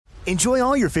Enjoy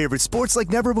all your favorite sports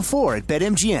like never before at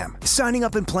BetMGM. Signing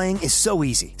up and playing is so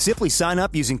easy. Simply sign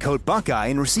up using code Buckeye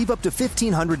and receive up to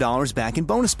 $1,500 back in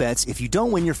bonus bets if you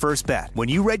don't win your first bet. When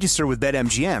you register with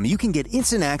BetMGM, you can get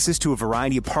instant access to a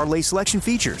variety of parlay selection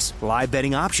features, live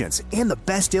betting options, and the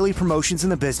best daily promotions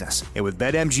in the business. And with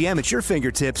BetMGM at your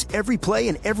fingertips, every play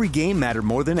and every game matter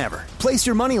more than ever. Place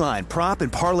your moneyline, prop,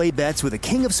 and parlay bets with the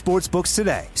king of sportsbooks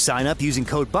today. Sign up using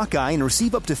code Buckeye and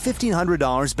receive up to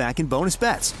 $1,500 back in bonus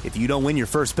bets if you don't win your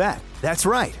first bet. That's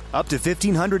right, up to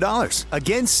 $1,500.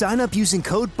 Again, sign up using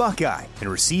code Buckeye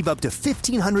and receive up to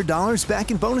 $1,500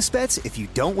 back in bonus bets if you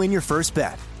don't win your first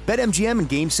bet. BetMGM and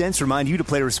GameSense remind you to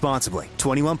play responsibly.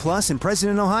 21 plus and present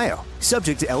in Ohio.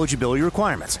 Subject to eligibility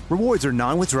requirements. Rewards are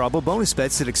non-withdrawable bonus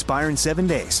bets that expire in 7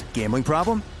 days. Gambling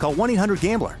problem? Call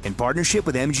 1-800-GAMBLER in partnership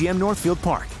with MGM Northfield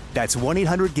Park. That's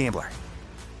 1-800-GAMBLER.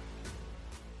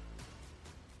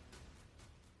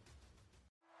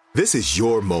 This is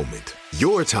your moment,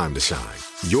 your time to shine,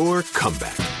 your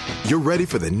comeback. You're ready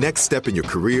for the next step in your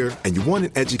career, and you want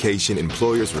an education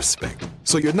employers respect.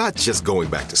 So you're not just going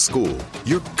back to school,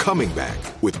 you're coming back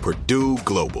with Purdue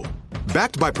Global.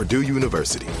 Backed by Purdue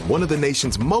University, one of the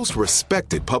nation's most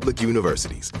respected public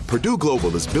universities, Purdue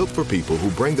Global is built for people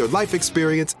who bring their life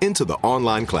experience into the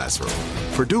online classroom.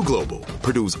 Purdue Global,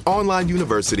 Purdue's online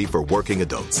university for working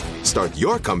adults. Start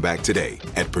your comeback today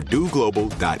at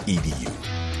purdueglobal.edu.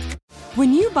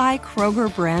 When you buy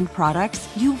Kroger brand products,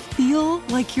 you feel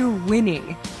like you're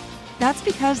winning. That's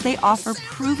because they offer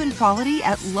proven quality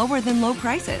at lower than low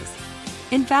prices.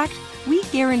 In fact, we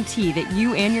guarantee that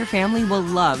you and your family will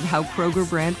love how Kroger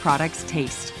brand products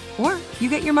taste, or you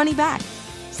get your money back.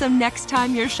 So next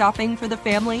time you're shopping for the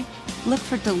family, look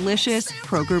for delicious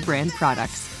Kroger brand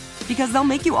products, because they'll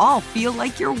make you all feel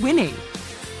like you're winning.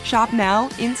 Shop now,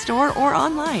 in-store, or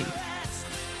online.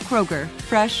 Kroger,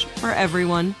 fresh for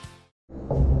everyone.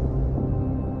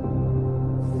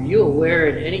 Were you aware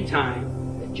at any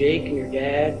time that Jake and your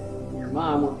dad and your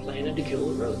mom were planning to kill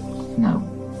the brothers? No.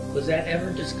 Was that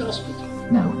ever discussed with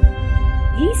you? No.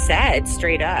 He said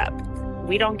straight up,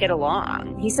 we don't get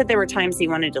along. He said there were times he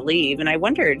wanted to leave, and I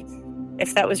wondered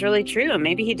if that was really true.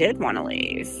 Maybe he did want to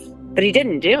leave, but he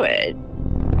didn't do it.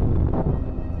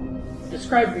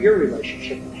 Describe your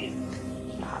relationship with him.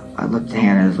 I looked at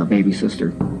Hannah as a baby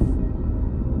sister.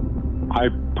 I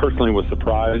personally was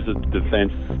surprised that the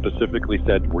defense specifically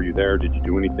said, were you there? Did you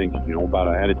do anything? Did you know about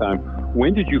it ahead of time?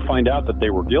 When did you find out that they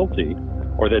were guilty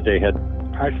or that they had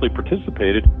actually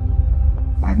participated?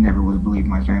 I never would have believed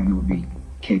my family would be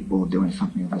capable of doing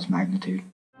something of this magnitude.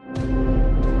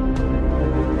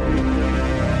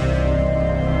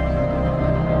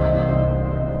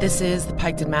 This is The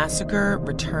Piketon Massacre,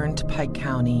 Return to Pike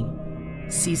County,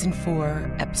 Season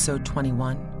 4, Episode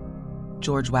 21.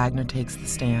 George Wagner Takes the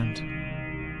Stand.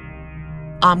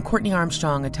 I'm Courtney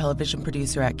Armstrong, a television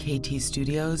producer at KT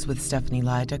Studios with Stephanie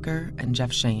Leidecker and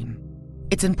Jeff Shane.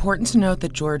 It's important to note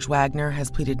that George Wagner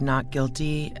has pleaded not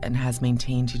guilty and has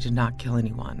maintained he did not kill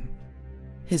anyone.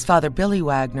 His father, Billy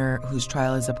Wagner, whose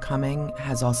trial is upcoming,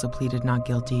 has also pleaded not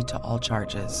guilty to all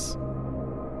charges.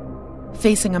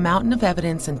 Facing a mountain of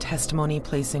evidence and testimony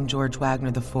placing George Wagner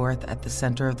IV at the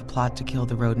center of the plot to kill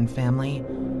the Roden family,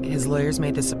 his lawyers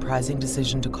made the surprising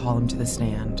decision to call him to the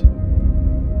stand.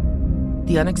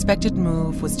 The unexpected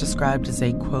move was described as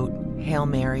a, quote, Hail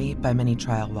Mary by many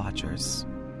trial watchers.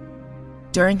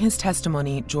 During his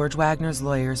testimony, George Wagner's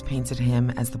lawyers painted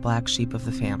him as the black sheep of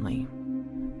the family.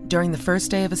 During the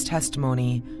first day of his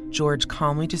testimony, George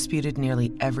calmly disputed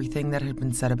nearly everything that had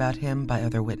been said about him by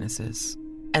other witnesses.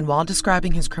 And while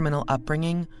describing his criminal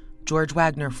upbringing, George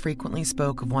Wagner frequently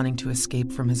spoke of wanting to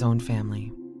escape from his own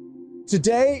family.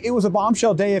 Today, it was a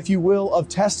bombshell day, if you will, of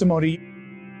testimony.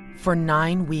 For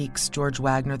 9 weeks, George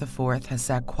Wagner IV has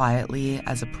sat quietly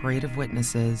as a parade of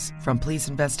witnesses, from police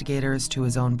investigators to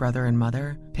his own brother and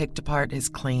mother, picked apart his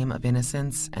claim of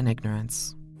innocence and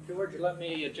ignorance. George, let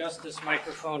me adjust this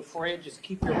microphone for you. Just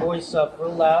keep your voice up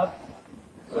real loud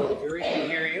so the jury can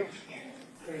hear you.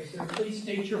 Okay, sir, please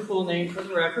state your full name for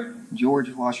the record. George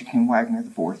Washington Wagner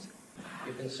IV.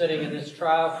 You've been sitting in this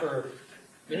trial for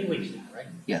many weeks now, right?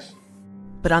 Yes.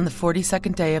 But on the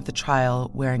 42nd day of the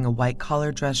trial, wearing a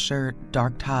white-collar dress shirt,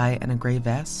 dark tie, and a gray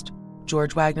vest,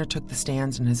 George Wagner took the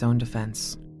stand in his own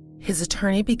defense. His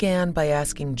attorney began by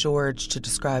asking George to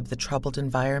describe the troubled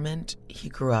environment he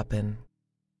grew up in.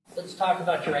 Let's talk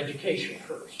about your education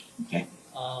first. Okay.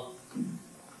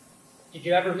 Did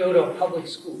you ever go to a public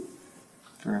school?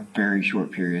 For a very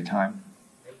short period of time.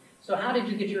 So how did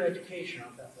you get your education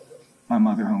on Bethel Hill? My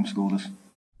mother homeschooled us.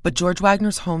 But George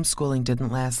Wagner's homeschooling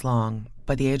didn't last long.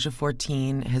 By the age of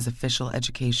 14, his official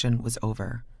education was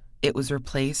over. It was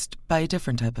replaced by a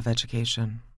different type of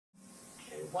education.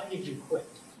 And why did you quit?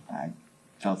 I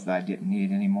felt that I didn't need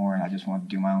it anymore, and I just wanted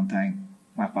to do my own thing.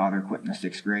 My father quit in the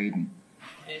 6th grade. And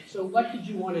so what did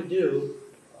you want to do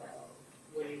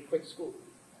when you quit school?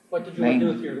 What did you want to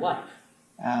do with your life?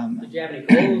 Did you have any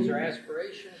goals or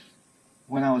aspirations?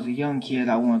 When I was a young kid,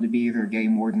 I wanted to be either a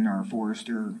game warden or a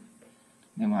forester.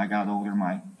 Then when I got older,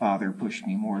 my father pushed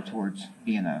me more towards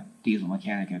being a diesel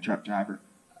mechanic and a truck driver.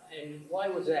 And why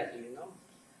was that, do you know?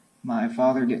 My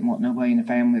father didn't want nobody in the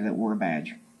family that wore a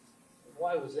badge.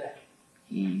 Why was that?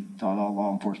 He thought all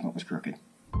law enforcement was crooked.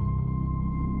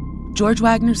 George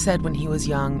Wagner said when he was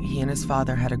young, he and his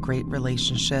father had a great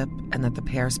relationship and that the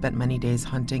pair spent many days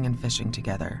hunting and fishing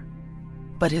together.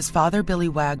 But his father, Billy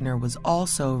Wagner, was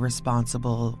also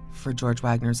responsible for George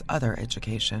Wagner's other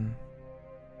education.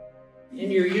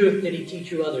 In your youth, did he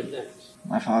teach you other things?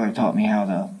 My father taught me how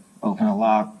to open a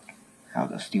lock, how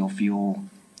to steal fuel,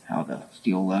 how to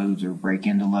steal loads or break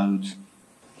into loads.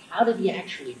 How did he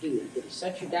actually do it? Did he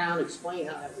set you down, explain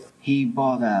how that worked? He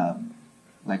bought a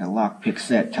lock pick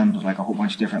set, comes with like a whole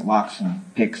bunch of different locks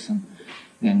and picks, and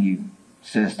then you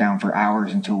sit us down for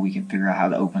hours until we could figure out how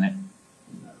to open it.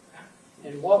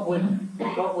 And what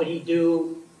would he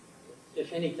do,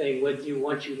 if anything, with you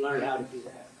once you learned how to do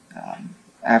that?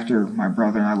 After my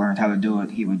brother and I learned how to do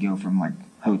it, he would go from like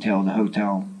hotel to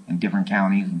hotel in different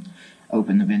counties and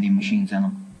open the vending machines in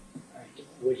them. Right.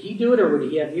 Would he do it or would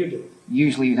he have you do it?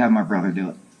 Usually you'd have my brother do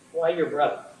it. Why your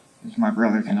brother? Because my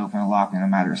brother can open a lock in a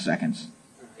matter of seconds.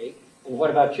 All right. And what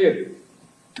about you?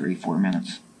 3-4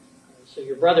 minutes. So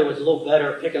your brother was a little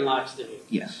better at picking locks than you?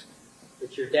 Yes.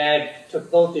 But your dad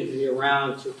took both of you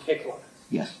around to pick locks?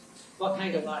 Yes. What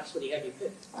kind of locks would he have you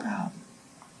pick?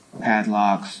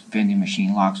 Padlocks, vending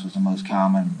machine locks was the most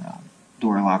common,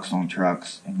 door locks on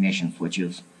trucks, ignition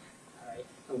switches. All right.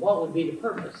 And what would be the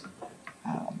purpose?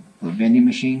 The vending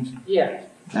machines, Yeah.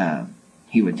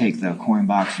 he would take the coin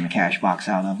box and the cash box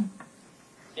out of them.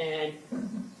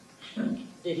 And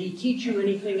did he teach you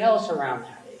anything else around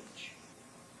that age?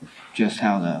 Just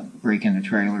how to break into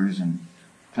trailers and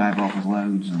drive off with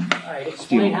loads and All right.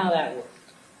 Explain how that worked.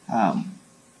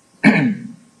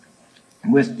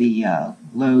 With the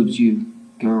loads, you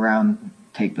go around,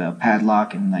 take the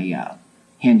padlock and the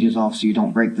hinges off so you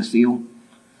don't break the seal.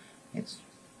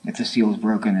 If the seal is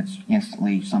broken, it's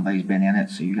instantly somebody's been in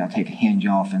it, so you got to take a hinge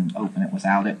off and open it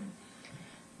without it.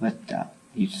 But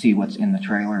you see what's in the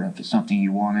trailer. If it's something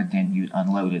you wanted, then you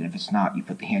unload it. If it's not, you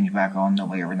put the hinge back on.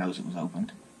 Nobody ever knows it was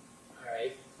opened. All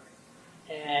right.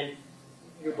 And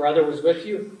your brother was with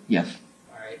you? Yes.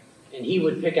 All right. And he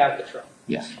would pick out the truck?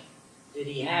 Yes. Did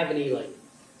he have any,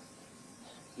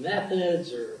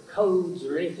 methods or codes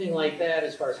or anything like that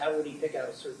as far as how would he pick out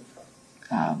a certain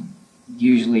truck?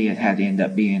 Usually it had to end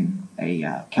up being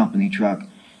a company truck,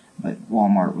 but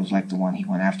Walmart was like the one he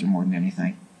went after more than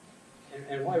anything.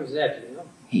 And why was that, do you know?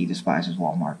 He despises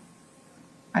Walmart.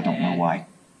 I don't know why.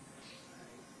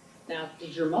 Now,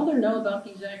 did your mother know about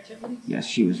these activities? Yes,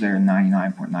 she was there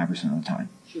 99.9% of the time.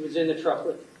 She was in the truck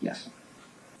with you? Yes.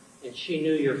 And she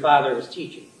knew your father was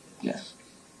teaching you? Yes.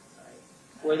 All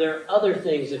right. Were there other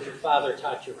things that your father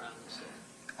taught you around this?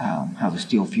 How to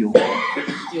steal fuel.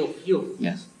 Steal fuel?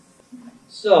 Yes.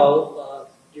 So,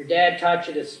 your dad taught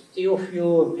you to steal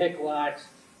fuel and pick locks.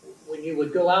 When you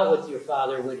would go out with your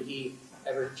father, would he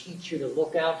ever teach you to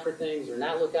look out for things or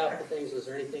not look out for things? Was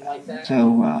there anything like that?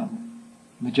 So,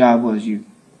 the job was you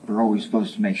were always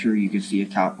supposed to make sure you could see a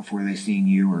cop before they seen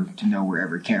you or to know where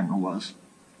every camera was.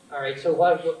 All right, so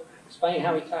explain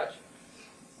how he taught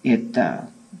you.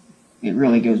 It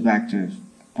really goes back to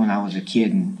when I was a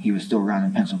kid and he was still around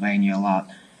in Pennsylvania a lot.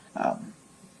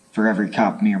 For every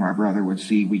cop me or my brother would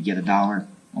see, we'd get $1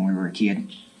 when we were a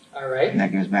kid. All right. And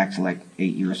that goes back to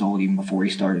 8 years old, even before he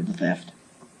started the theft.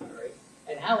 All right.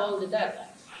 And how long did that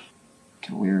last?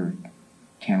 Till we were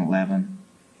 10, 11.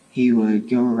 He would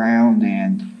go around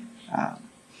and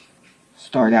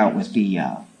start out with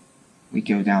we'd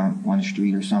go down one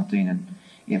street or something, and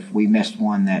if we missed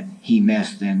one that he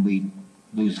missed, then we'd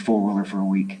lose the four-wheeler for a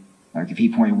week. If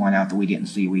he pointed one out that we didn't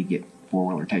see, we'd get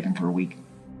four-wheeler taken for a week.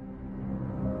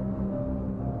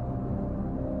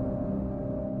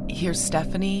 Here's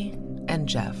Stephanie and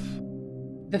Jeff.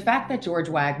 The fact that George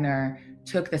Wagner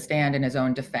took the stand in his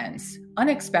own defense,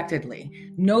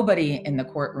 unexpectedly, nobody in the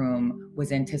courtroom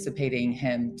was anticipating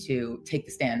him to take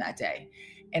the stand that day.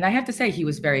 And I have to say, he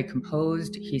was very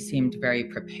composed. He seemed very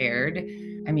prepared.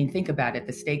 I mean, think about it.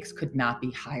 The stakes could not be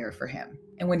higher for him.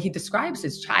 And when he describes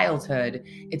his childhood,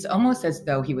 it's almost as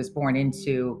though he was born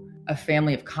into a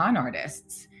family of con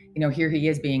artists. Here he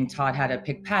is being taught how to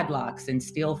pick padlocks and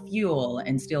steal fuel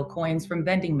and steal coins from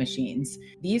vending machines.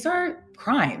 These are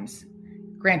crimes.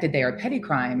 Granted, they are petty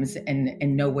crimes and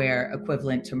nowhere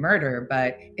equivalent to murder,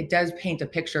 but it does paint a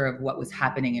picture of what was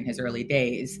happening in his early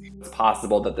days. It's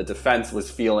possible that the defense was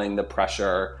feeling the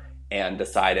pressure and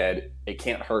decided it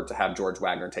can't hurt to have George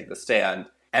Wagner take the stand.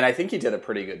 And I think he did a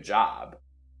pretty good job.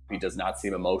 He does not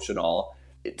seem emotional.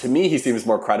 To me, he seems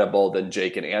more credible than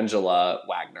Jake and Angela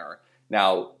Wagner.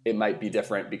 Now, it might be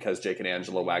different because Jake and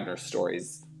Angela Wagner's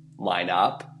stories line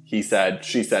up. He said,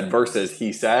 she said versus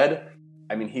he said.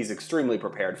 I mean, he's extremely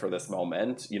prepared for this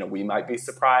moment. We might be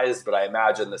surprised, but I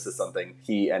imagine this is something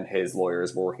he and his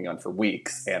lawyers were working on for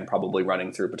weeks and probably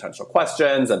running through potential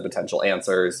questions and potential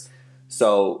answers.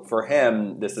 So for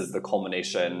him, this is the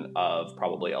culmination of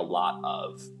probably a lot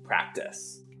of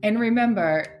practice. And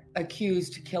remember,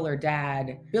 accused killer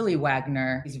dad, Billy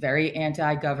Wagner, he's very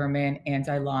anti-government,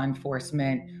 anti-law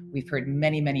enforcement. We've heard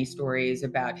many, many stories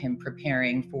about him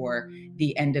preparing for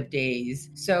the end of days.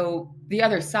 So the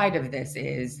other side of this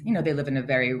is, they live in a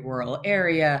very rural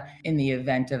area. In the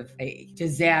event of a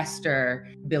disaster,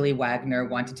 Billy Wagner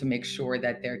wanted to make sure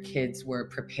that their kids were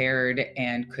prepared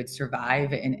and could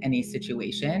survive in any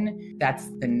situation. That's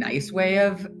the nice way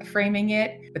of framing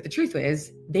it. But the truth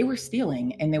is, they were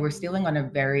stealing, and they were stealing on a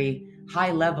very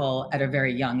high level at a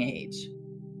very young age.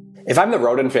 If I'm the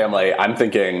Roden family, I'm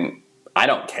thinking, I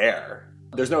don't care.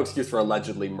 There's no excuse for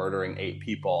allegedly murdering 8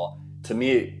 people. To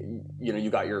me, you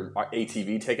got your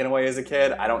ATV taken away as a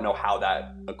kid. I don't know how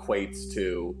that equates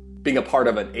to being a part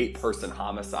of an 8-person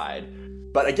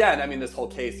homicide. But again, I mean, this whole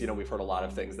case, we've heard a lot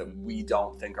of things that we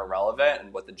don't think are relevant,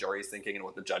 and what the jury's thinking and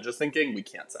what the judge is thinking, we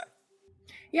can't say.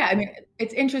 Yeah, I mean,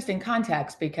 it's interesting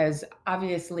context because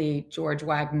obviously George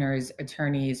Wagner's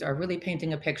attorneys are really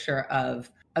painting a picture of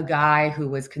a guy who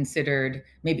was considered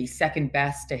maybe second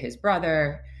best to his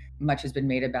brother. Much has been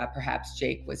made about perhaps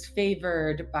Jake was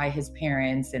favored by his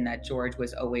parents and that George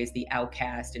was always the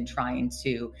outcast and trying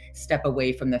to step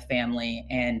away from the family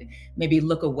and maybe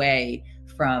look away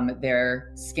from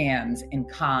their scams and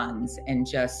cons and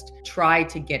just try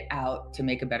to get out to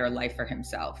make a better life for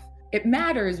himself. It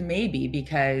matters maybe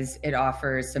because it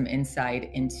offers some insight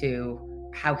into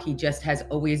how he just has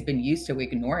always been used to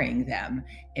ignoring them.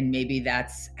 And maybe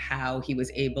that's how he was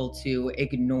able to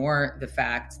ignore the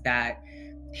fact that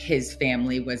his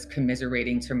family was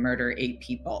commiserating to murder 8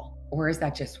 people. Or is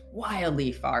that just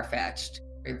wildly far-fetched?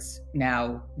 It's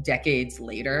now decades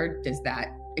later. Does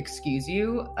that excuse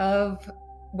you of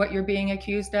what you're being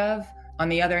accused of? On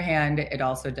the other hand, it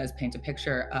also does paint a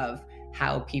picture of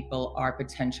how people are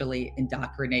potentially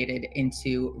indoctrinated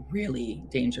into really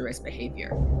dangerous behavior.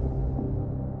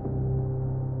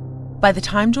 By the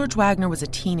time George Wagner was a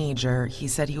teenager, he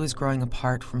said he was growing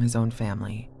apart from his own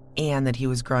family and that he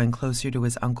was growing closer to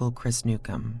his uncle, Chris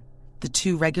Newcomb. The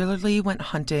two regularly went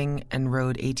hunting and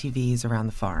rode ATVs around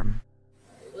the farm.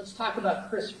 Let's talk about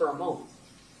Chris for a moment.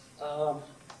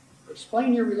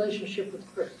 Explain your relationship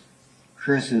with Chris.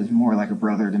 Chris is more like a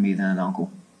brother to me than an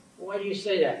uncle. Why do you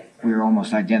say that? We're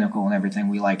almost identical in everything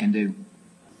we like and do.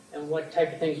 And what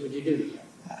type of things would you do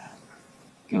together?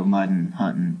 Go mudding,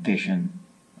 hunting, fishing.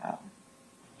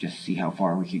 Just see how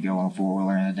far we could go on a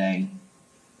 4-wheeler in a day.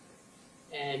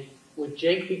 And would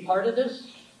Jake be part of this?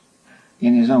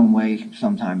 In his own way,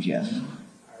 sometimes yes.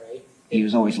 All right. He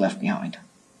was always left behind.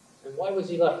 And why was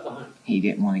he left behind? He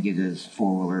didn't want to get his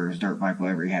 4-wheeler or his dirt bike,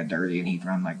 whatever he had dirty, and he'd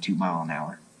run like 2 miles an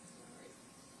hour.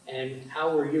 And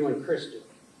how were you and Chris doing?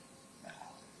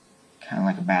 Kind of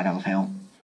like a bat out of hell.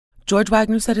 George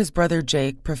Wagner said his brother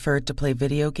Jake preferred to play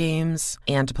video games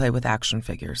and to play with action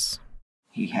figures.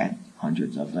 He had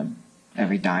hundreds of them.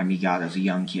 Every dime he got as a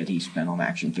young kid, he spent on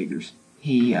action figures.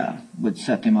 He would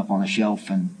set them up on a shelf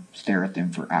and stare at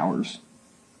them for hours.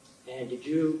 And did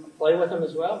you play with them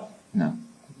as well? No.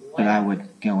 Why? But I would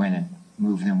go in and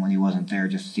move them when he wasn't there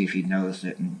just to see if he'd notice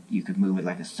it, and you could move it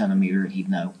like a centimeter and he'd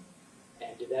know.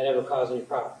 And did that ever cause any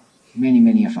problems? Many,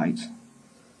 many fights.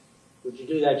 Would you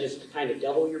do that just to kind of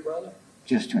devil your brother?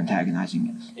 Just to antagonize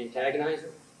him, yes. Antagonize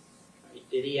him?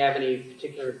 Did he have any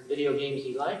particular video games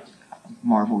he liked?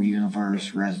 Marvel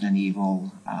Universe, Resident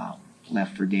Evil,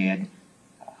 Left 4 Dead.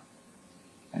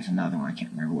 There's another one, I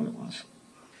can't remember what it was.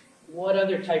 What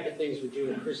other type of things would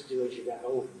you and Chris do as you got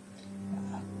older?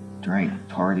 Drink,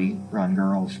 party, run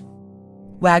girls.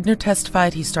 Wagner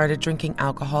testified he started drinking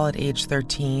alcohol at age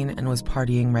 13 and was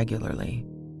partying regularly.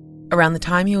 Around the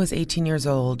time he was 18 years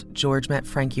old, George met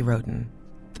Frankie Roden.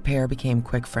 The pair became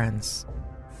quick friends.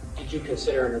 Did you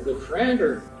consider him a good friend,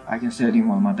 or? I considered him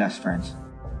one of my best friends.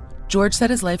 George said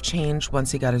his life changed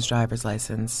once he got his driver's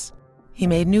license. He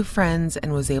made new friends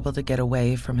and was able to get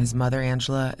away from his mother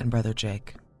Angela and brother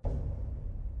Jake.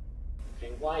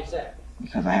 And why is that?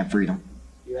 Because I had freedom.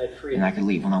 You had freedom. And I could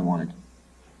leave when I wanted.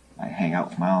 I'd hang out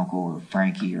with my uncle or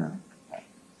Frankie or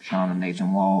Sean and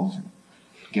Nathan Walls, and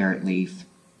Garrett Leaf.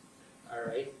 All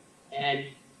right. And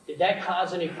did that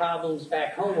cause any problems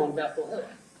back home on Bethel Hill?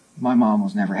 My mom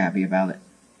was never happy about it.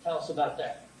 Tell us about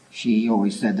that. She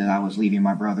always said that I was leaving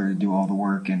my brother to do all the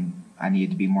work and I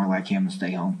needed to be more like him and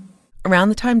stay home. Around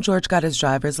the time George got his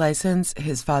driver's license,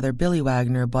 his father, Billy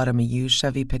Wagner, bought him a used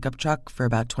Chevy pickup truck for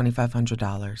about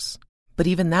 $2,500. But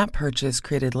even that purchase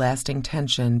created lasting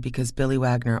tension because Billy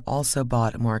Wagner also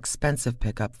bought a more expensive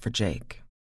pickup for Jake.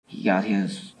 He got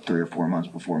his 3 or 4 months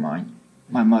before mine.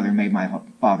 My mother made my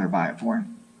father buy it for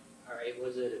him. All right.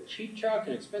 Was it a cheap truck,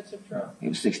 an expensive truck? It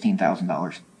was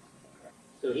 $16,000.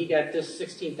 So he got this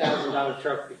 $16,000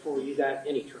 truck before you got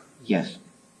any truck? Yes.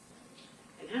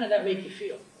 And how did that make you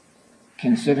feel?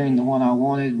 Considering the one I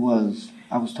wanted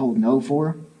I was told no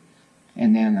for,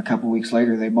 and then a couple weeks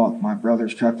later they bought my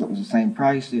brother's truck that was the same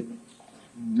price. It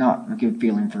not a good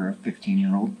feeling for a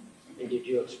 15-year-old. And did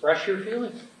you express your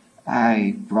feelings?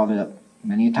 I brought it up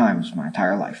many times my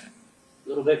entire life. A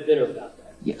little bit bitter about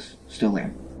that? Yes, still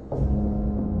am.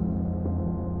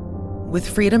 With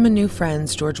freedom and new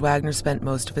friends, George Wagner spent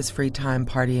most of his free time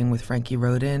partying with Frankie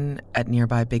Rodin at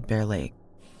nearby Big Bear Lake.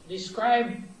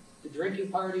 Describe the drinking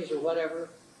parties or whatever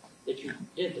that you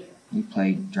did there. We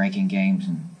played drinking games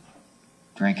and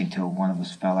drank until one of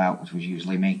us fell out, which was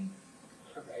usually me.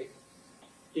 All right.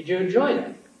 Did you enjoy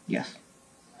that? Yes.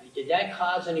 Did that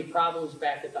cause any problems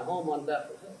back at the home on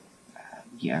Bethel Hill?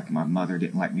 Yeah, my mother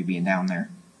didn't like me being down there.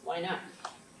 Why not?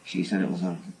 She said it was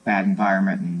a bad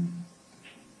environment and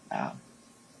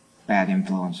bad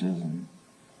influences, and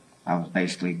I was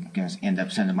basically going to end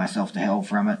up sending myself to hell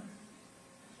from it.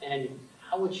 And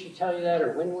how would she tell you that,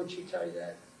 or when would she tell you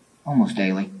that? Almost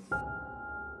daily.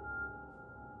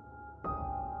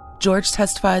 George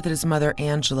testified that his mother,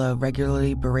 Angela,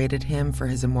 regularly berated him for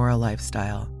his immoral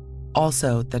lifestyle.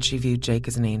 Also, that she viewed Jake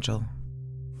as an angel.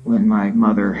 When my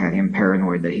mother had him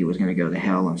paranoid that he was going to go to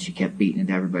hell, and she kept beating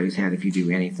into everybody's head, if you do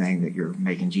anything, that you're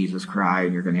making Jesus cry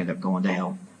and you're going to end up going to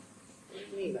hell. What do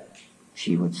you mean by that?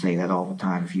 She would say that all the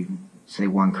time. If you say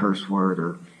one curse word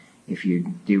or if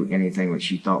you do anything that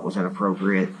she thought was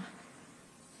inappropriate.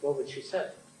 What would she say?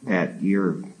 That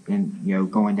you're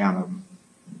going down an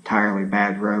entirely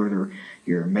bad road, or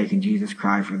you're making Jesus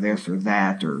cry for this or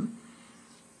that, or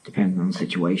depending on the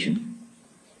situation.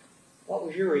 What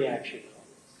was your reaction?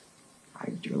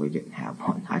 I really didn't have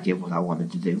one. I did what I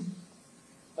wanted to do.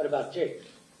 What about Jake?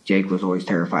 Jake was always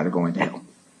terrified of going to hell.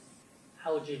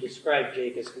 How would you describe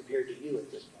Jake as compared to you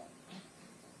at this point?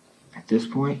 At this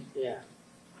point? Yeah.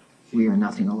 We are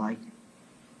nothing alike.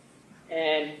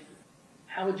 And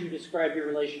how would you describe your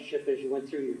relationship as you went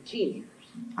through your teen years?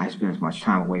 I spent as much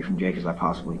time away from Jake as I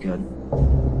possibly could.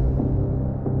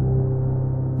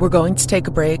 We're going to take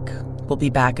a break. We'll be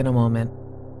back in a moment.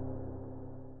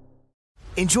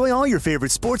 Enjoy all your favorite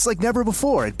sports like never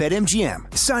before at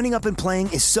BetMGM. Signing up and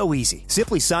playing is so easy.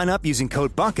 Simply sign up using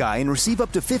code Buckeye and receive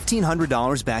up to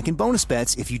 $1,500 back in bonus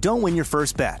bets if you don't win your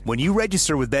first bet. When you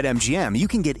register with BetMGM, you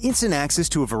can get instant access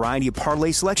to a variety of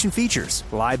parlay selection features,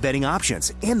 live betting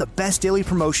options, and the best daily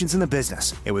promotions in the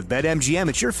business. And with BetMGM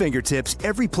at your fingertips,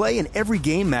 every play and every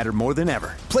game matter more than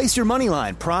ever. Place your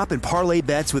moneyline, prop, and parlay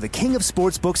bets with the king of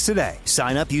sportsbooks today.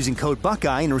 Sign up using code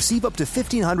Buckeye and receive up to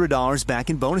 $1,500 back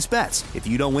in bonus bets if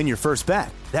you don't win your first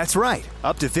bet. That's right,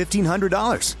 up to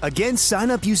 $1,500. Again, sign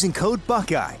up using code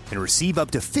Buckeye and receive up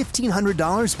to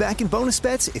 $1,500 back in bonus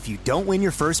bets if you don't win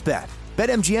your first bet.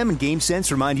 BetMGM and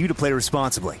GameSense remind you to play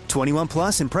responsibly. 21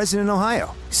 plus and present in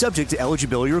Ohio. Subject to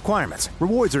eligibility requirements.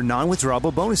 Rewards are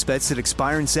non-withdrawable bonus bets that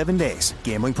expire in 7 days.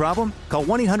 Gambling problem? Call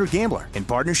 1-800-GAMBLER in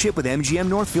partnership with MGM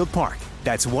Northfield Park.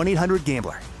 That's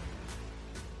 1-800-GAMBLER.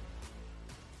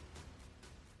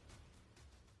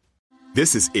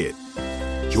 This is it.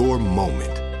 Your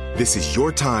moment. This is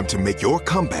your time to make your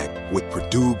comeback with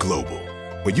Purdue Global.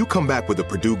 When you come back with a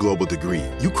Purdue Global degree,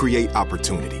 you create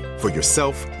opportunity for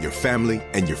yourself, your family,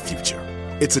 and your future.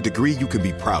 It's a degree you can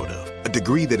be proud of, a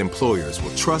degree that employers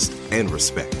will trust and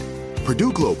respect.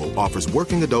 Purdue Global offers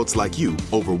working adults like you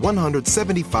over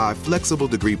 175 flexible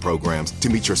degree programs to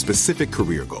meet your specific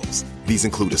career goals. These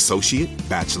include associate,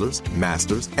 bachelor's,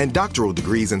 master's, and doctoral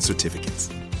degrees and certificates.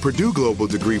 Purdue Global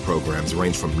degree programs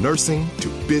range from nursing to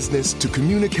business to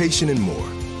communication and more.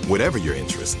 Whatever your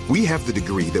interest, we have the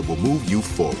degree that will move you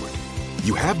forward.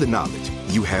 You have the knowledge,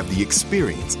 you have the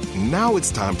experience. Now it's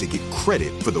time to get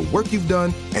credit for the work you've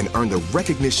done and earn the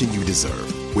recognition you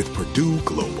deserve with Purdue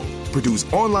Global,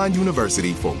 Purdue's online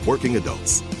university for working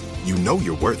adults. you know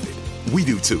you're worth it. We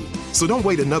do too. So don't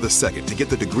wait another second to get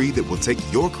the degree that will take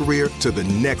your career to the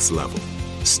next level.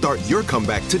 Start your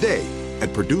comeback today at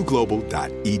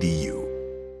purdueglobal.edu.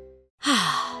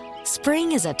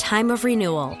 Spring is a time of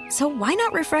renewal, so why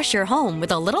not refresh your home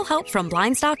with a little help from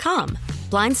Blinds.com?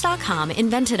 Blinds.com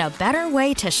invented a better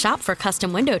way to shop for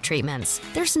custom window treatments.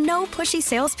 There's no pushy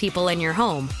salespeople in your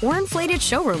home or inflated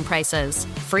showroom prices.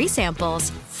 Free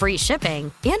samples, free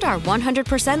shipping, and our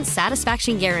 100%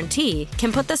 satisfaction guarantee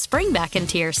can put the spring back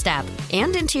into your step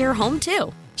and into your home,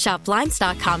 too. Shop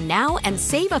Blinds.com now and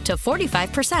save up to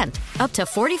 45%. Up to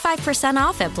 45%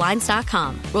 off at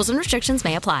Blinds.com. Rules and restrictions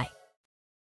may apply.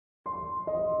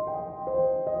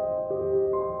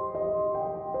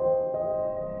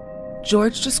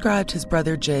 George described his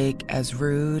brother Jake as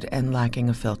rude and lacking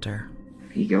a filter.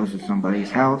 If he goes to somebody's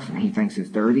house and he thinks it's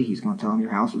dirty, he's going to tell them your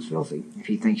house is filthy. If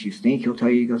he thinks you stink, he'll tell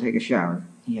you to go take a shower.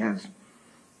 He has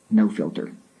no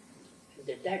filter.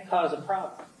 Did that cause a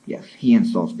problem? Yes, he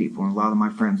insults people, and a lot of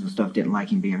my friends and stuff didn't like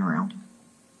him being around.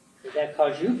 Did that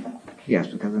cause you a problem? Yes,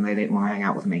 because then they didn't want to hang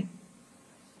out with me.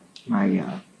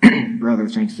 My brother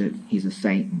thinks that he's a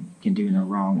saint and can do no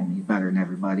wrong, and he's better than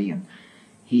everybody, and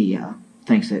he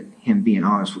thinks that him being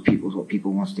honest with people is what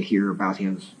people wants to hear about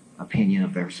his opinion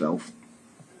of their self.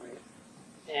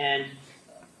 And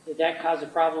did that cause a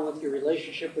problem with your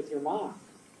relationship with your mom?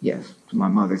 Yes, my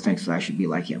mother thinks that I should be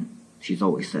like him. She's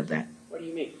always said that. What do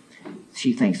you mean?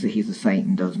 She thinks that he's a saint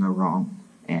and does no wrong,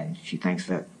 and she thinks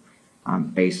that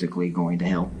I'm basically going to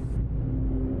hell.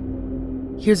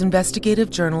 Here's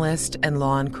investigative journalist and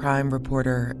law and crime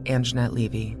reporter Anjanette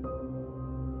Levy.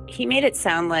 He made it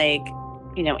sound like,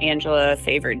 Angela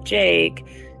favored Jake.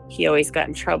 He always got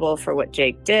in trouble for what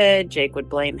Jake did. Jake would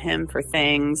blame him for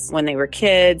things when they were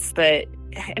kids. But,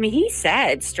 he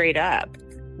said straight up,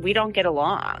 we don't get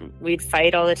along. We'd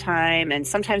fight all the time, and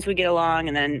sometimes we get along,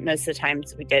 and then most of the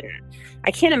times we didn't.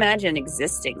 I can't imagine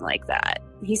existing like that.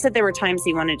 He said there were times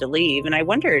he wanted to leave, and I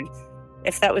wondered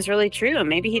if that was really true, and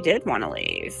maybe he did want to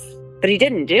leave. But he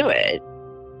didn't do it.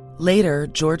 Later,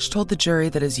 George told the jury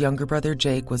that his younger brother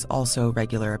Jake was also a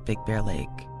regular at Big Bear Lake.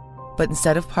 But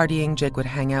instead of partying, Jake would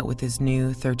hang out with his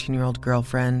new 13-year-old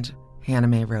girlfriend, Hannah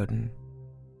Mae Roden.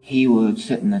 He would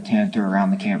sit in the tent or around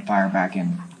the campfire back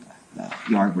in the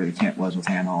yard where the tent was with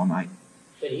Hannah all night.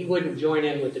 But he wouldn't join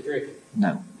in with the drinking?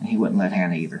 No, and he wouldn't let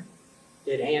Hannah either.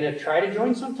 Did Hannah try to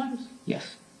join sometimes?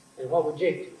 Yes. And what would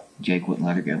Jake do? Jake wouldn't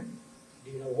let her go.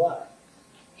 Do you know why?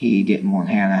 He didn't want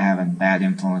Hannah having bad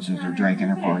influences or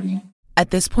drinking or partying. At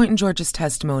this point in George's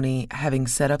testimony, having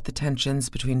set up the tensions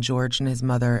between George and his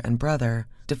mother and brother,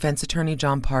 defense attorney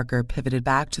John Parker pivoted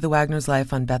back to the Wagner's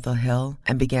life on Bethel Hill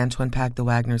and began to unpack the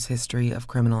Wagner's history of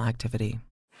criminal activity.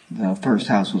 The first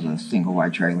house was a single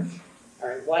wide trailer. All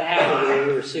right, what happened when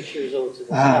you were 6 years old to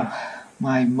the house?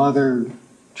 My mother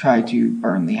tried to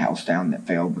burn the house down. That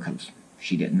failed because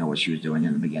she didn't know what she was doing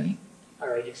in the beginning. All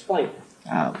right, explain.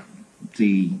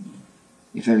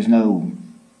 If there's no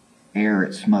air,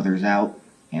 it smothers out,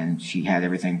 and she had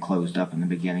everything closed up in the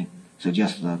beginning. So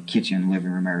just the kitchen and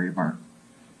living room area burnt.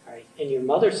 All right, and your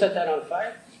mother set that on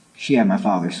fire? She had my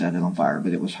father set it on fire,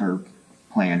 but it was her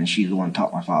plan, and she's the one who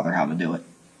taught my father how to do it.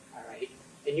 All right,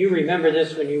 and you remember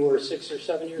this when you were 6 or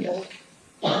 7 years Yes.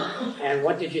 old? And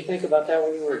what did you think about that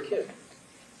when you were a kid?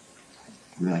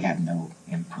 I really had no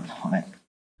input on it.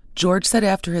 George said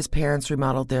after his parents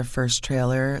remodeled their first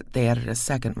trailer, they added a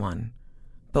second one.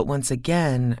 But once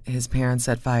again, his parents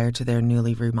set fire to their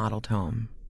newly remodeled home.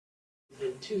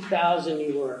 In 2000,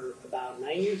 you were about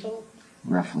 9 years old?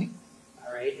 Roughly.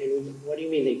 All right, and what do you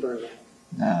mean they burned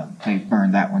that? They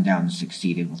burned that one down and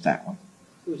succeeded with that one.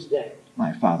 Who's dead?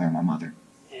 My father and my mother.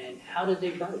 And how did they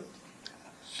burn it?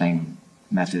 Same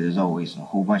method as always. A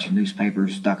whole bunch of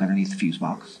newspapers stuck underneath the fuse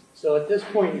box. So at this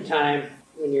point in time,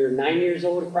 when you're 9 years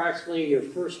old approximately, your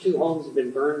first two homes have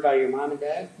been burned by your mom and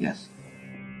dad? Yes.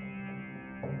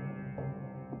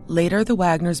 Later, the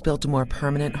Wagners built a more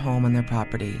permanent home on their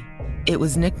property. It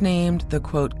was nicknamed the,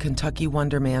 quote, Kentucky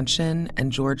Wonder Mansion,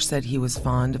 and George said he was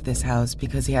fond of this house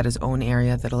because he had his own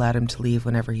area that allowed him to leave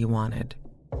whenever he wanted.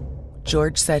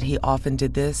 George said he often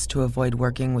did this to avoid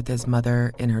working with his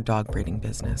mother in her dog breeding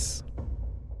business.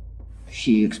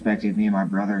 She expected me and my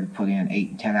brother to put in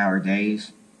 8 and 10-hour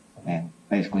days and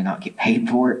basically not get paid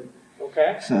for it.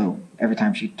 Okay. So every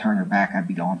time she'd turn her back, I'd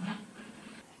be gone.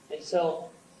 And so,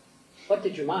 what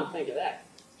did your mom think of that?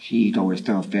 She'd always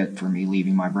throw a fit for me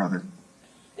leaving my brother.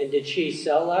 And did she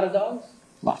sell a lot of dogs?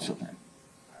 Lots of them.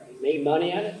 All right. Made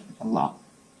money at it? A lot.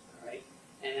 All right.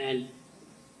 And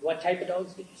what type of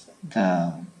dogs did you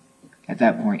sell? At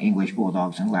that point, English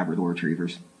Bulldogs and Labrador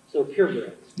Retrievers. So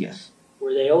purebred? Yes.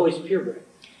 Were they always purebred?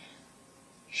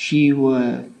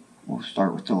 We'll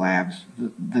start with the labs.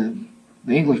 The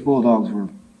English Bulldogs were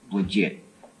legit,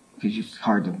 because it's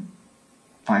hard to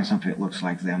find something that looks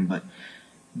like them. But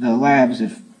the labs,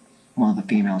 if one of the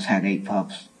females had 8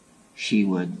 pups, she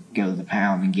would go to the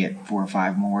pound and get 4 or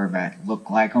 5 more that looked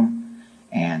like them.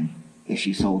 And if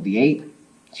she sold the 8,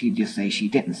 she'd just say she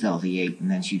didn't sell the 8,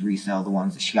 and then she'd resell the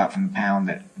ones that she got from the pound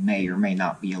that may or may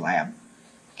not be a lab.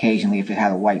 Occasionally, if it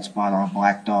had a white spot on a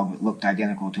black dog that looked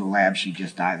identical to a lab, she'd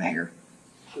just dye the hair.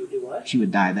 She would do what? She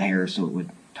would dye the hair so it would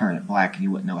turn it black and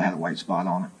you wouldn't know it had a white spot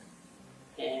on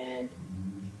it. And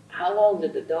how long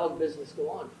did the dog business go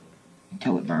on?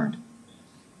 Until it burned.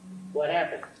 What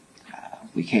happened?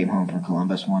 We came home from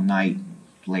Columbus one night,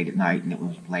 late at night, and it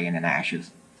was laying in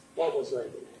ashes. What was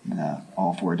laying in it?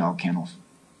 All 4 dog kennels.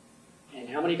 And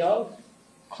how many dogs?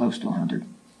 Close to 100.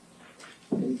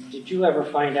 And did you ever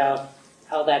find out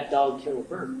how that dog kennel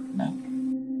burned?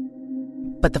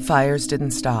 No. But the fires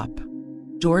didn't stop.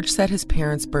 George said his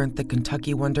parents burnt the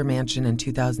Kentucky Wonder Mansion in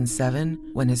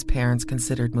 2007 when his parents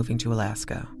considered moving to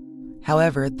Alaska.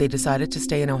 However, they decided to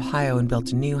stay in Ohio and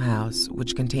built a new house,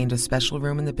 which contained a special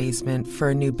room in the basement for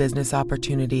a new business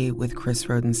opportunity with Chris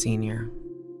Roden Sr.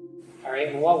 All right,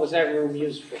 and what was that room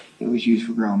used for? It was used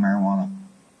for growing marijuana.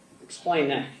 Explain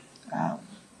that.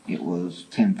 It was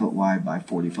 10 foot wide by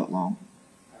 40 foot long.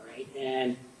 All right,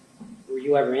 and were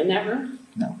you ever in that room?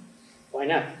 No. Why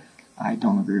not? I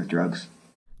don't agree with drugs.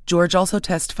 George also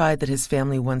testified that his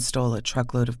family once stole a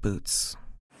truckload of boots.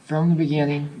 From the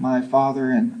beginning, my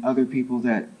father and other people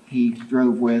that he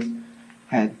drove with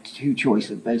had 2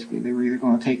 choices. Basically, they were either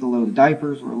going to take a load of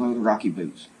diapers or a load of Rocky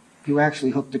boots. Who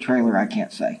actually hooked the trailer, I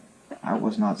can't say. I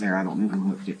was not there. I don't know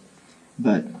who hooked it.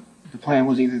 But the plan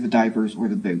was either the diapers or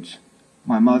the boots.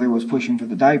 My mother was pushing for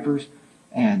the diapers,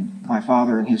 and my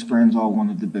father and his friends all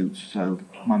wanted the boots. So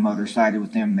my mother sided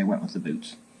with them, and they went with the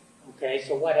boots. Okay,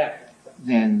 so what happened?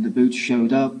 Then the boots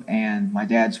showed up, and my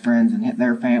dad's friends and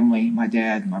their family, my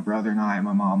dad, my brother, and I, and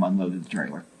my mom unloaded the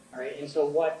trailer. All right, and so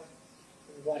what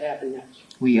happened next?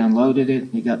 We unloaded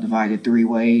it. It got divided 3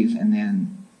 ways, and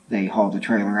then they hauled the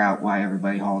trailer out while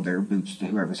everybody hauled their boots to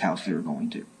whoever's house they were going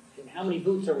to. And how many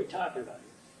boots are we talking about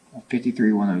here?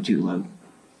 53-102 load.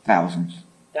 Thousands.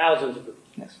 Thousands of boots?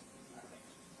 Yes. All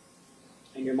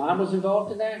right. And your mom was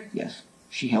involved in that? Yes.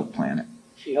 She helped plan it.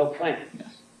 She helped plan it?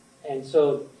 Yes. And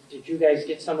so did you guys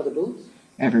get some of the boots?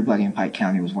 Everybody in Pike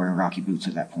County was wearing Rocky boots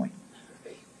at that point.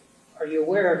 Okay. Are you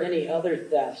aware of any other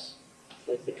thefts,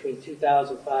 like between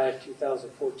 2005,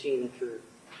 2014, that your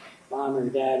mom or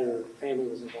dad or family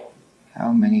was involved in?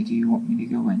 How many do you want me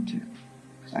to go into?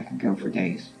 Because I can go for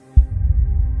days.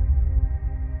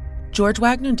 George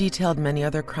Wagner detailed many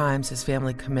other crimes his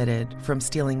family committed, from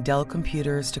stealing Dell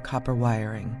computers to copper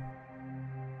wiring.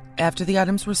 After the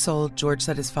items were sold, George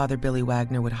said his father, Billy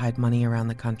Wagner, would hide money around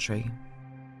the country.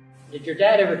 Did your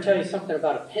dad ever tell you something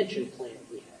about a pension plan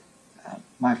he had?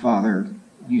 My father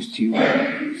used to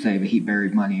say that he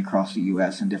buried money across the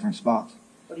U.S. in different spots.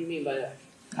 What do you mean by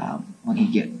that? When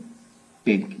he'd get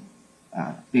big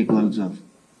loads of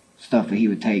stuff that he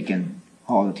would take and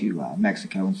haul it to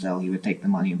Mexico and sell, he would take the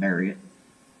money and bury it.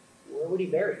 Where would he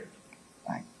bury it?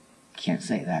 I can't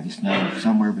say that. I just know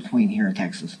somewhere between here and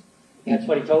Texas. That's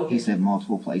what he told you? He said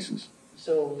multiple places.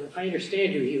 So if I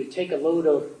understand you, he would take a load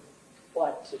of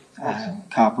what?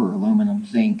 Copper, aluminum,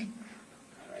 zinc.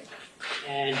 All right.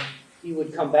 And he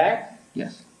would come back?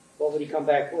 Yes. What would he come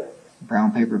back with?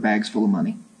 Brown paper bags full of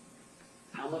money.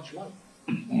 How much money?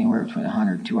 Anywhere between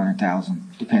 100 and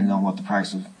 200,000, depending on what the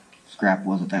price of scrap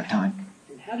was at that time.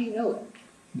 And how do you know that?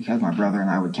 Because my brother and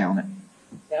I would count it.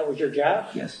 That was your job?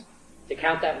 Yes. To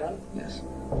count that money? Yes.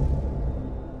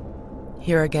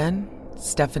 Here again,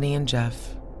 Stephanie and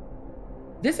Jeff.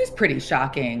 This is pretty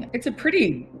shocking. It's a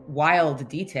pretty wild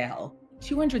detail.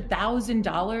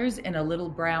 $200,000 in a little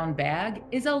brown bag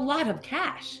is a lot of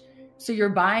cash. So you're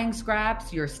buying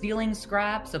scraps, you're stealing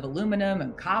scraps of aluminum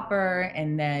and copper,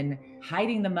 and then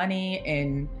hiding the money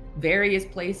in various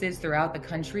places throughout the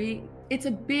country. It's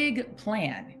a big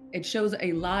plan. It shows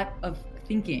a lot of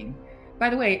thinking.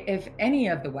 By the way, if any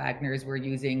of the Wagners were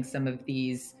using some of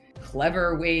these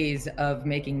clever ways of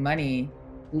making money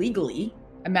legally,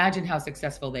 imagine how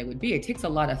successful they would be. It takes a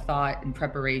lot of thought and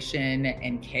preparation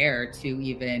and care to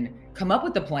even come up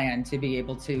with a plan to be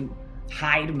able to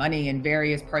hide money in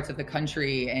various parts of the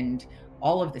country, and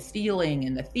all of the stealing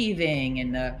and the thieving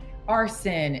and the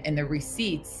arson and the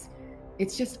receipts.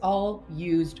 It's just all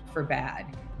used for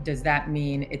bad. Does that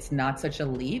mean it's not such a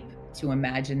leap to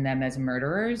imagine them as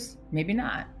murderers? Maybe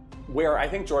not. Where I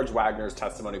think George Wagner's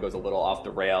testimony goes a little off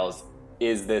the rails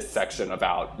is this section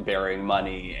about burying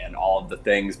money and all of the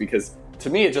things, because to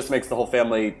me it just makes the whole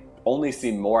family only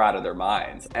seemed more out of their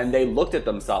minds. And they looked at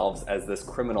themselves as this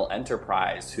criminal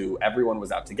enterprise who everyone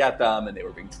was out to get them, and they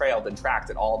were being trailed and tracked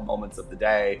at all moments of the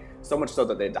day, so much so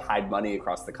that they had to hide money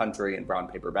across the country in brown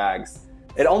paper bags.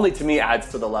 It only, to me, adds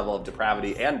to the level of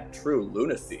depravity and true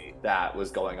lunacy that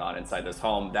was going on inside this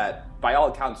home that, by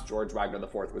all accounts, George Wagner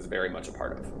IV was very much a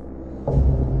part of.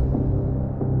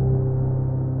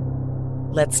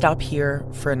 Let's stop here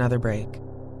for another break.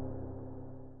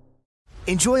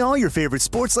 Enjoy all your favorite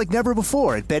sports like never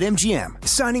before at BetMGM.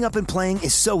 Signing up and playing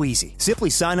is so easy.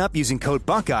 Simply sign up using code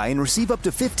Buckeye and receive up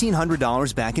to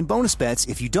 $1,500 back in bonus bets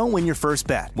if you don't win your first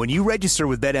bet. When you register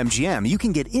with BetMGM, you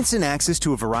can get instant access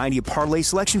to a variety of parlay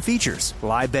selection features,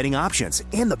 live betting options,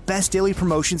 and the best daily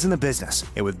promotions in the business.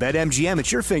 And with BetMGM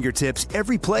at your fingertips,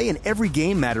 every play and every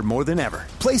game matter more than ever.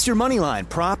 Place your moneyline,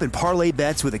 prop, and parlay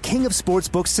bets with the king of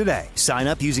sportsbooks today. Sign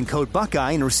up using code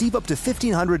Buckeye and receive up to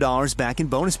 $1,500 back in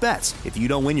bonus bets if you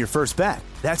don't win your first bet.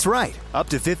 That's right, up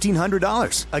to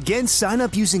 $1,500. Again, sign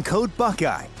up using code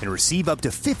Buckeye and receive up to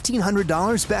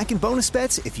 $1,500 back in bonus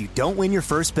bets if you don't win your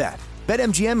first bet.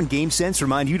 BetMGM and GameSense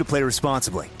remind you to play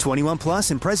responsibly. 21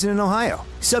 plus and present in Ohio.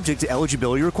 Subject to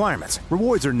eligibility requirements.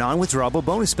 Rewards are non-withdrawable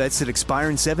bonus bets that expire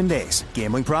in 7 days.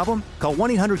 Gambling problem? Call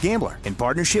 1-800-GAMBLER in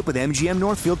partnership with MGM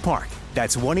Northfield Park.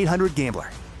 That's 1-800-GAMBLER.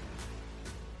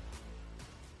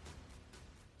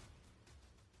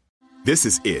 This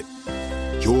is it.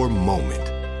 Your moment.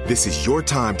 This is your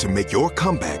time to make your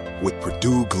comeback with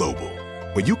Purdue Global.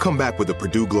 When you come back with a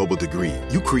Purdue Global degree,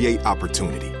 you create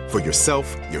opportunity for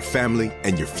yourself, your family,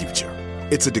 and your future.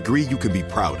 It's a degree you can be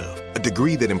proud of, a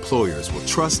degree that employers will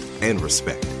trust and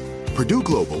respect. Purdue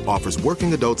Global offers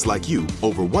working adults like you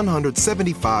over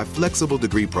 175 flexible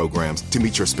degree programs to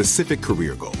meet your specific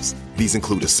career goals. These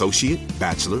include associate,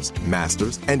 bachelor's,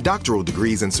 master's, and doctoral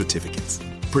degrees and certificates.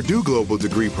 Purdue Global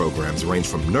degree programs range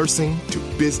from nursing to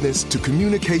business to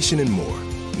communication and more.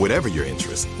 Whatever your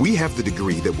interest, we have the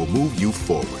degree that will move you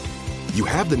forward. You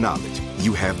have the knowledge,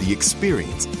 you have the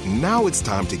experience. Now it's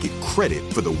time to get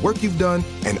credit for the work you've done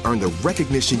and earn the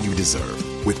recognition you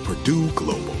deserve with Purdue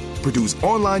Global, Purdue's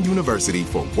online university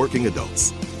for working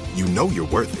adults. You know you're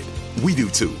worth it. We do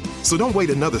too. So don't wait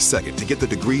another second to get the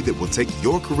degree that will take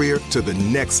your career to the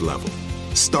next level.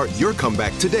 Start your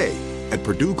comeback today at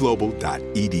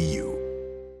purdueglobal.edu.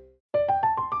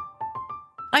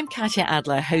 I'm Katya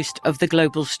Adler, host of The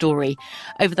Global Story.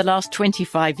 Over the last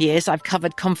 25 years, I've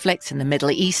covered conflicts in the Middle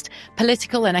East,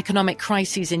 political and economic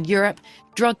crises in Europe,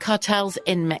 drug cartels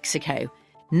in Mexico.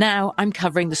 Now I'm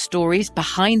covering the stories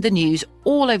behind the news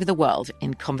all over the world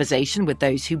in conversation with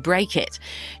those who break it.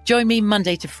 Join me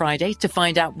Monday to Friday to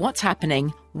find out what's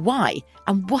happening, why,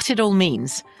 and what it all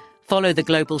means. Follow The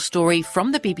Global Story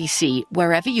from the BBC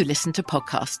wherever you listen to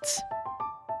podcasts.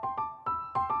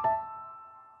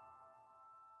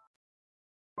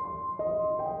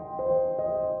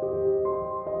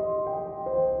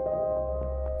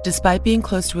 Despite being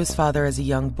close to his father as a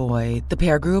young boy, the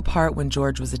pair grew apart when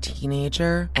George was a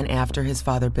teenager and after his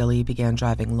father Billy began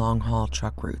driving long-haul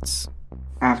truck routes.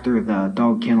 After the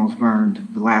dog kennels burned,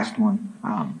 the last one,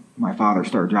 my father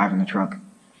started driving the truck.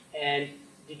 And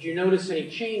did you notice any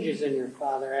changes in your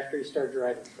father after he started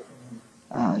driving the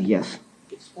truck? Yes.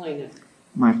 Explain that.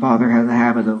 My father has a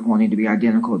habit of wanting to be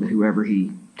identical to whoever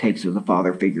he takes as a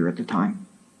father figure at the time.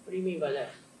 What do you mean by that?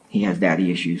 He has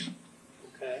daddy issues.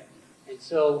 Okay. And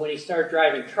so when he started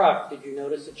driving truck, did you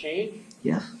notice a change?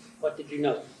 Yes. What did you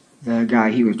notice? The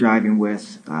guy he was driving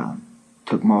with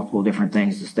took multiple different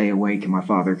things to stay awake, and my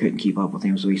father couldn't keep up with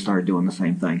him, so he started doing the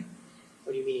same thing.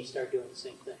 What do you mean he started doing the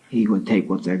same thing? He would take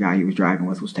what the guy he was driving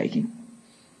with was taking.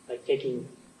 Like taking...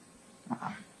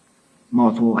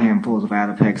 multiple handfuls of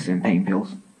Adipex and pain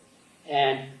pills.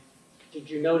 And did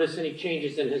you notice any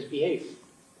changes in his behavior?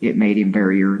 It made him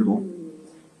very irritable,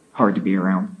 hard to be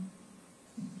around.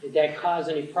 Did that cause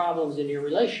any problems in your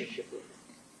relationship with him?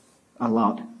 A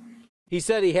lot. He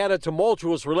said he had a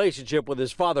tumultuous relationship with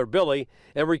his father, Billy,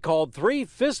 and recalled 3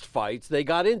 fist fights they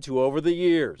got into over the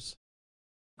years.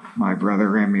 My brother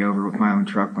ran me over with my own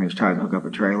truck when he was trying to hook up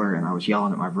a trailer, and I was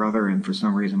yelling at my brother, and for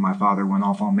some reason my father went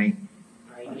off on me.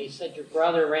 Right, and he said your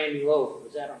brother ran you over.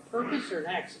 Was that on purpose or an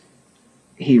accident?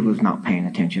 He was not paying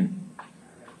attention.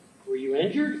 Were you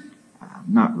injured?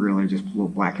 Not really, just a little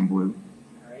black and blue.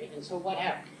 All right, and so what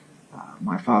happened?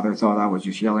 My father thought I was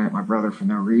just yelling at my brother for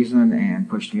no reason and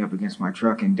pushed me up against my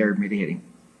truck and dared me to hit him.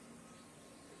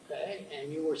 Okay,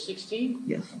 and you were 16?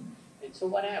 Yes. And so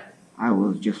what happened? I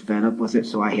was just fed up with it,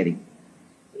 so I hit him.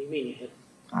 What do you mean you hit him?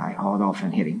 I hauled off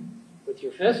and hit him. With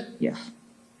your fist? Yes.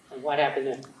 And what happened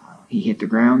then? He hit the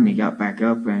ground, he got back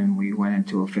up, and we went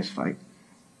into a fist fight.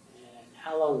 And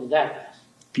how long did that last?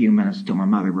 A few minutes until my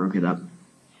mother broke it up.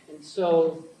 And And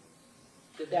so,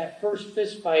 did that first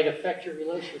fist fight affect your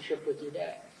relationship with your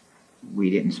dad?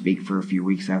 We didn't speak for a few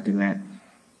weeks after that.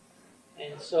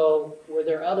 And so, were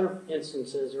there other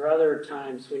instances or other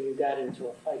times when you got into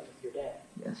a fight with your dad?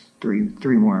 Yes,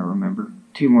 three more I remember.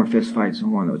 2 more fist fights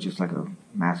and one that was just like a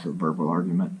massive verbal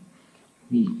argument.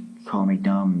 He called me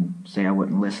dumb, say I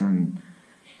wouldn't listen,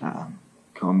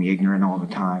 called me ignorant all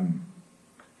the time.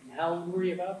 And how old were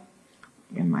you about?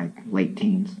 In my late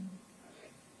teens.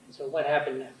 And so what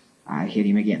happened next? I hit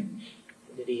him again.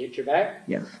 Did he hit your back?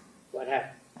 Yes. What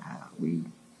happened? We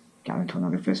got into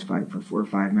another fist fight for 4 or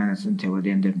 5 minutes until it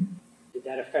ended. Did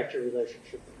that affect your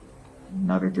relationship?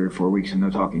 Another 3 or 4 weeks of no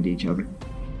talking to each other.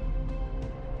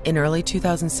 In early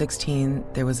 2016,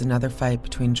 there was another fight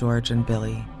between George and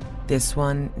Billy. This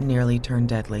one nearly turned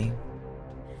deadly.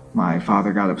 My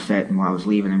father got upset and while I was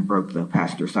leaving and broke the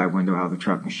passenger side window out of the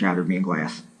truck and shattered me in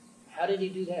glass. How did he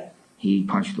do that? He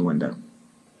punched the window.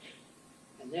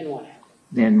 And then what happened?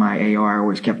 Then my AR I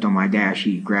always kept on my dash.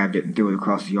 He grabbed it and threw it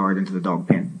across the yard into the dog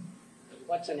pen.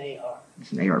 What's an AR?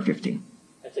 It's an AR-15.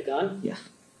 That's a gun? Yes.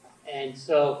 And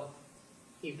so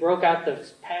he broke out the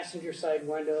passenger side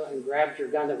window and grabbed your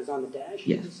gun that was on the dash,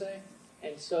 yes. You say?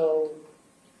 And so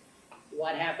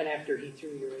what happened after he threw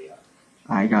your AR?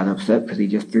 I got upset because he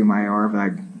just threw my AR that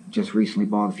I just recently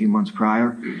bought a few months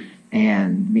prior,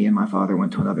 and me and my father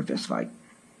went to another fist fight.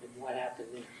 And what happened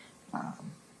there?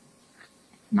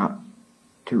 Not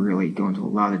to really go into a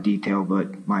lot of detail,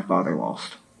 but my father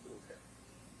lost. Okay.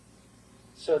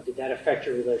 So did that affect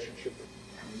your relationship with him?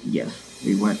 Yes.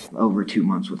 We went over 2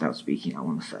 months without speaking, I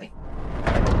want to say.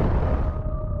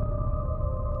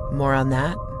 More on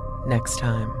that next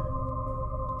time.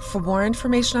 For more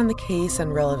information on the case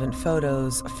and relevant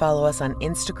photos, follow us on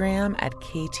Instagram at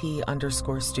KT_studios.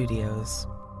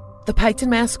 The Piketon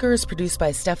Massacre is produced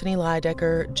by Stephanie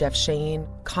Lydecker, Jeff Shane,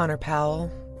 Connor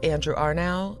Powell, Andrew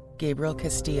Arnau, Gabriel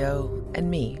Castillo,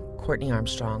 and me, Courtney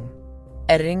Armstrong.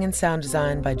 Editing and sound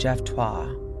design by Jeff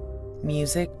Twa.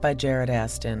 Music by Jared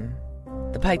Aston.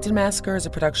 The Piketon Massacre is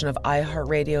a production of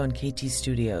iHeartRadio and KT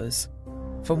Studios.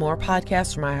 For more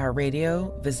podcasts from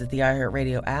iHeartRadio, visit the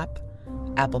iHeartRadio app,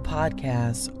 Apple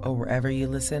Podcasts, or wherever you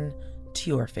listen to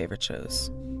your favorite shows.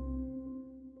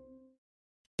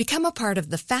 Become a part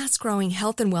of the fast-growing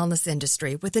health and wellness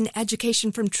industry with an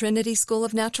education from Trinity School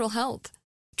of Natural Health.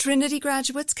 Trinity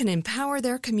graduates can empower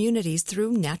their communities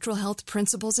through natural health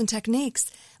principles and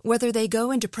techniques, whether they go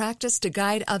into practice to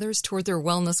guide others toward their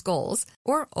wellness goals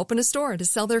or open a store to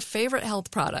sell their favorite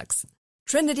health products.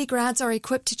 Trinity grads are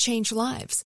equipped to change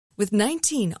lives with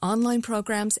 19 online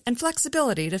programs and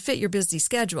flexibility to fit your busy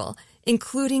schedule,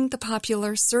 including the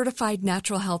popular Certified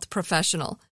Natural Health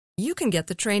Professional. You can get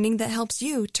the training that helps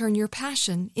you turn your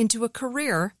passion into a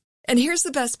career. And here's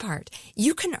the best part.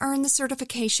 You can earn the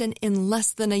certification in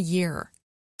less than a year.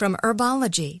 From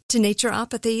herbology to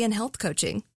naturopathy and health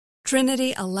coaching,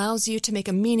 Trinity allows you to make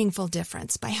a meaningful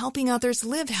difference by helping others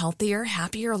live healthier,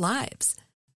 happier lives.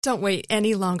 Don't wait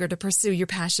any longer to pursue your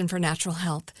passion for natural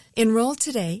health. Enroll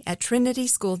today at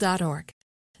trinityschool.org.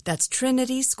 That's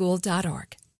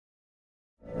trinityschool.org.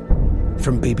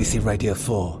 From BBC Radio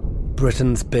 4,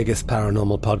 Britain's biggest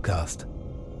paranormal podcast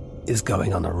is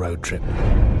going on a road trip.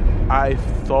 I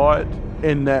thought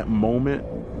in that moment,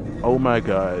 oh my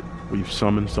God, we've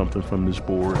summoned something from this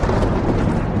board.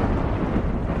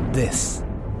 This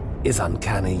is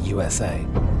Uncanny USA.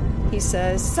 He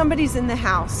says, somebody's in the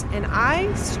house, and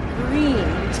I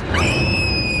screamed.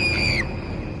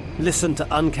 Listen to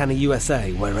Uncanny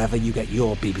USA wherever you get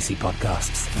your BBC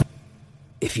podcasts,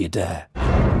 if you dare.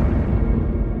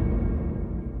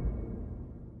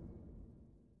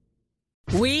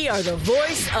 We are the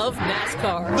voice of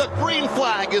NASCAR. The green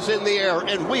flag is in the air,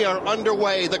 and we are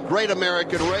underway. The Great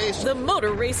American Race. The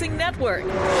Motor Racing Network.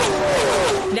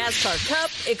 NASCAR Cup,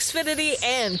 Xfinity,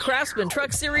 and Craftsman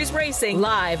Truck Series Racing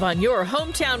live on your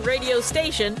hometown radio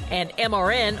station and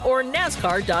MRN or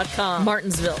NASCAR.com.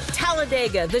 Martinsville,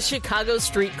 Talladega, the Chicago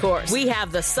Street Course. We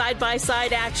have the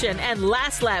side-by-side action and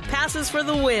last lap passes for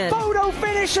the win. Photo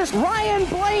finishes. Ryan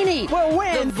Blaney will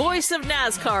win. The voice of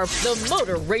NASCAR, the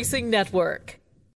Motor Racing Network.